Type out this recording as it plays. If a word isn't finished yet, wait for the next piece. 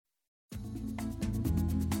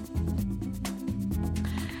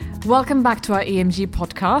Welcome back to our EMG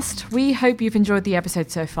podcast. We hope you've enjoyed the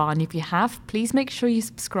episode so far, and if you have, please make sure you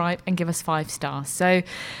subscribe and give us 5 stars. So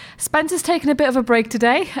Spencer's taken a bit of a break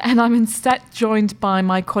today, and I'm instead joined by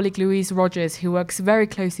my colleague Louise Rogers, who works very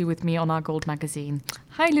closely with me on our Gold magazine.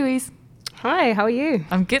 Hi, Louise. Hi, how are you?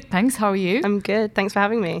 I'm good, thanks. How are you? I'm good. Thanks for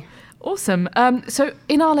having me. Awesome. So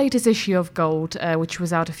in our latest issue of Gold, which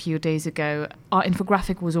was out a few days ago, our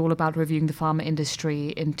infographic was all about reviewing the pharma industry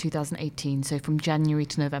in 2018, so from January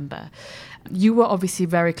to November. You were obviously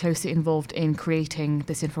very closely involved in creating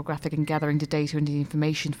this infographic and gathering the data and the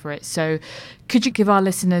information for it. So could you give our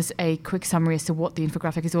listeners a quick summary as to what the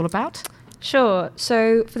infographic is all about? Sure.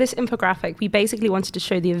 So for this infographic, we basically wanted to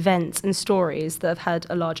show the events and stories that have had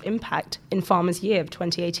a large impact in pharma's year of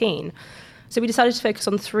 2018. So we decided to focus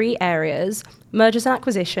on 3 areas: mergers and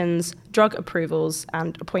acquisitions, drug approvals,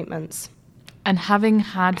 and appointments. And having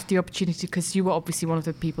had the opportunity, because you were obviously one of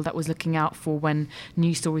the people that was looking out for when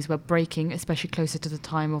news stories were breaking, especially closer to the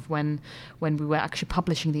time of when we were actually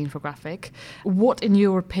publishing the infographic, what, in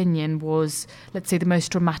your opinion, was, let's say, the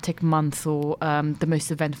most dramatic month or the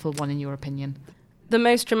most eventful one, in your opinion? The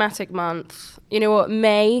most dramatic month, you know what,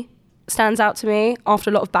 May stands out to me. After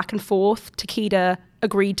a lot of back and forth, Takeda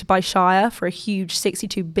agreed to buy Shire for a huge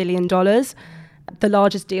 $62 billion, the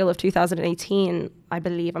largest deal of 2018, I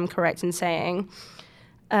believe I'm correct in saying.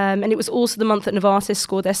 And it was also the month that Novartis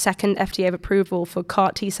scored their second FDA approval for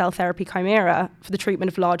CAR T-cell therapy Chimera for the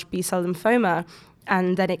treatment of large B-cell lymphoma.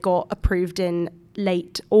 And then it got approved in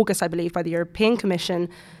late August, I believe, by the European Commission.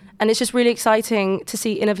 And it's just really exciting to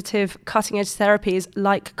see innovative, cutting-edge therapies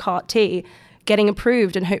like CAR T getting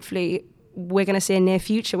approved, and hopefully we're going to see a near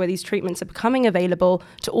future where these treatments are becoming available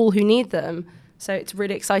to all who need them. So it's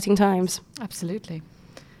really exciting times. Absolutely.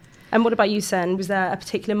 And what about you, Sen? Was there a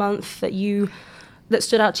particular month that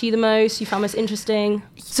stood out to you the most, you found most interesting?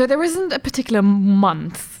 So there isn't a particular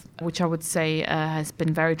month which I would say has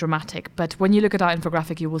been very dramatic. But when you look at our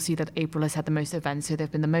infographic, you will see that April has had the most events. So there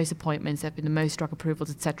have been the most appointments, there have been the most drug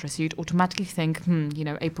approvals, etc. So you'd automatically think,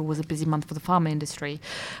 April was a busy month for the pharma industry.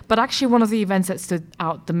 But actually one of the events that stood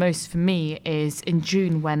out the most for me is in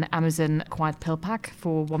June when Amazon acquired PillPack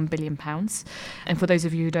for £1 billion. And for those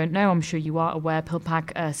of you who don't know, I'm sure you are aware,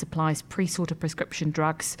 PillPack supplies pre-sorted prescription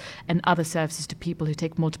drugs and other services to people who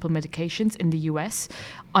take multiple medications in the US.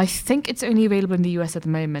 I think it's only available in the US at the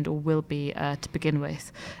moment, or will be to begin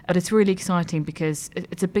with. But it's really exciting because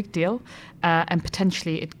it's a big deal, and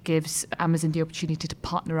potentially it gives Amazon the opportunity to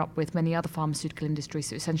partner up with many other pharmaceutical industries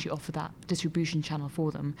to essentially offer that distribution channel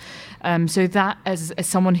for them. So that, as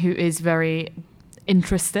someone who is very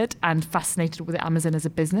interested and fascinated with Amazon as a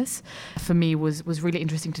business, for me was really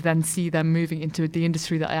interesting to then see them moving into the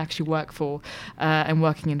industry that I actually work for and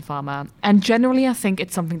working in pharma. And generally, I think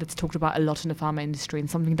it's something that's talked about a lot in the pharma industry and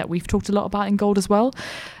something that we've talked a lot about in Gold as well,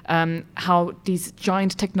 how these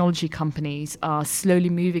giant technology companies are slowly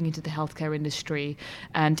moving into the healthcare industry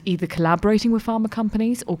and either collaborating with pharma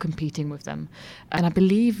companies or competing with them. And I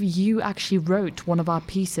believe you actually wrote one of our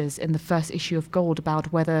pieces in the first issue of Gold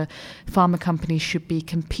about whether pharma companies should be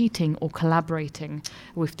competing or collaborating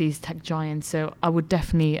with these tech giants. So I would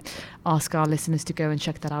definitely ask our listeners to go and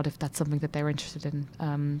check that out if that's something that they're interested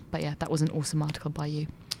in. But yeah, that was an awesome article by you.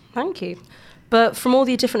 Thank you. But from all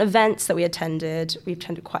the different events that we attended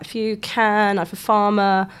quite a few, Cannes, for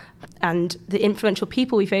Pharma, and the influential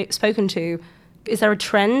people we've spoken to, is there a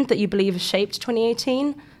trend that you believe has shaped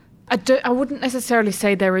 2018? I wouldn't necessarily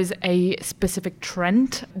say there is a specific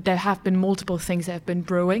trend. There have been multiple things that have been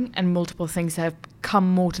brewing and multiple things that have come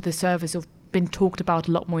more to the surface or been talked about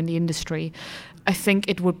a lot more in the industry. I think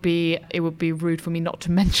it would be rude for me not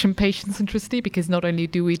to mention patient centricity, because not only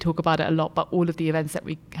do we talk about it a lot, but all of the events that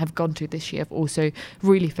we have gone to this year have also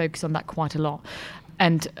really focused on that quite a lot.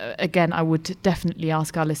 And again, I would definitely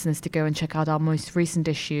ask our listeners to go and check out our most recent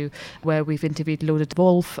issue where we've interviewed Lola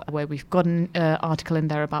Wolf, where we've got an article in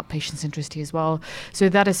there about patient centricity as well. So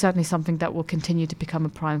that is certainly something that will continue to become a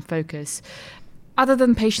prime focus. Other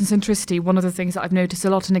than patient centricity, one of the things that I've noticed a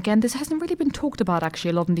lot, and again, this hasn't really been talked about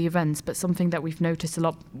actually a lot in the events, but something that we've noticed a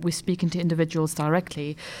lot with speaking to individuals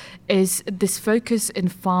directly, is this focus in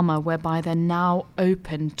pharma whereby they're now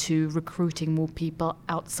open to recruiting more people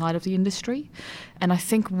outside of the industry. And I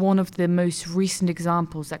think one of the most recent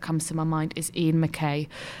examples that comes to my mind is Ian McKay,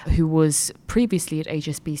 who was previously at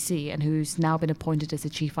HSBC and who's now been appointed as the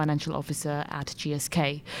Chief Financial Officer at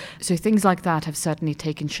GSK. So things like that have certainly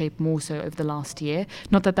taken shape more so over the last last year.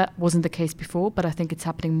 Not that that wasn't the case before, but I think it's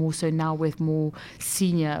happening more so now with more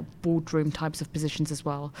senior boardroom types of positions as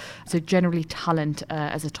well. So generally talent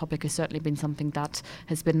as a topic has certainly been something that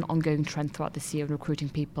has been an ongoing trend throughout this year, recruiting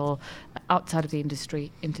people outside of the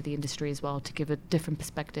industry into the industry as well to give a different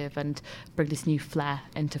perspective and bring this new flair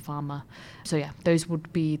into pharma. So yeah, those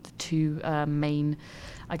would be the two main,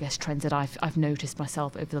 I guess, trends that I've noticed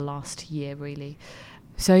myself over the last year, really.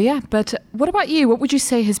 So yeah, but what about you? What would you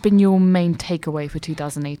say has been your main takeaway for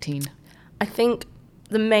 2018? I think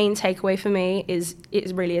the main takeaway for me is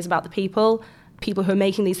it really is about the people who are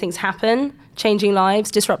making these things happen, changing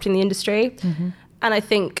lives, disrupting the industry. Mm-hmm. And I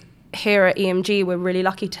think here at EMG, we're really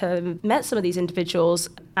lucky to have met some of these individuals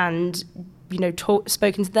and,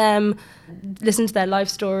 spoken to them, listened to their life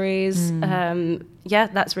stories.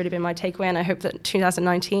 That's really been my takeaway, and I hope that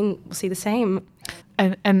 2019 will see the same.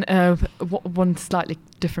 And one slightly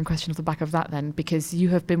different question off the back of that then, because you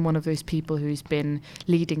have been one of those people who's been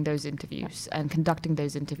leading those interviews and conducting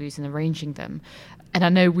those interviews and arranging them. And I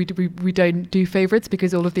know we don't do favourites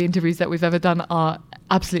because all of the interviews that we've ever done are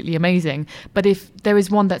absolutely amazing. But if there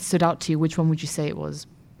is one that stood out to you, which one would you say it was?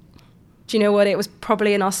 Do you know what? It was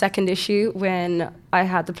probably in our second issue when I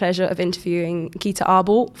had the pleasure of interviewing Geeta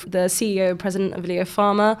Arbol, the CEO and president of Leo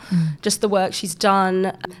Pharma. Just the work she's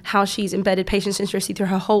done, how she's embedded patient centricity through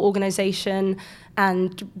her whole organisation,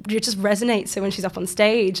 and it just resonates. So when she's up on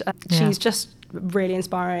stage, she's just really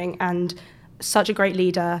inspiring and such a great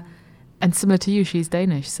leader. And similar to you, she's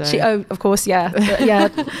Danish. So of course, yeah.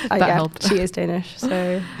 That helped. She is Danish.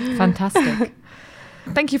 So fantastic.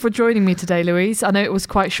 Thank you for joining me today, Louise. I know it was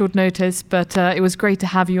quite short notice, but it was great to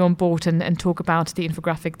have you on board and talk about the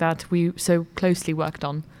infographic that we so closely worked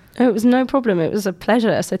on. Oh, it was no problem. It was a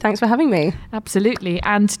pleasure. So thanks for having me. Absolutely.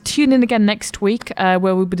 And tune in again next week where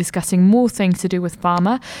we'll be discussing more things to do with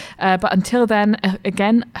pharma. But until then,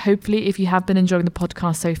 again, hopefully, if you have been enjoying the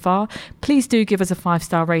podcast so far, please do give us a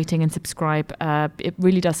 5-star rating and subscribe. It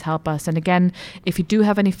really does help us. And again, if you do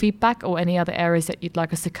have any feedback or any other areas that you'd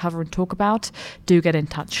like us to cover and talk about, do get in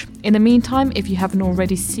touch. In the meantime, if you haven't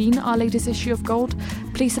already seen our latest issue of Gold,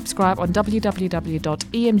 please subscribe on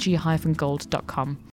www.emg-gold.com.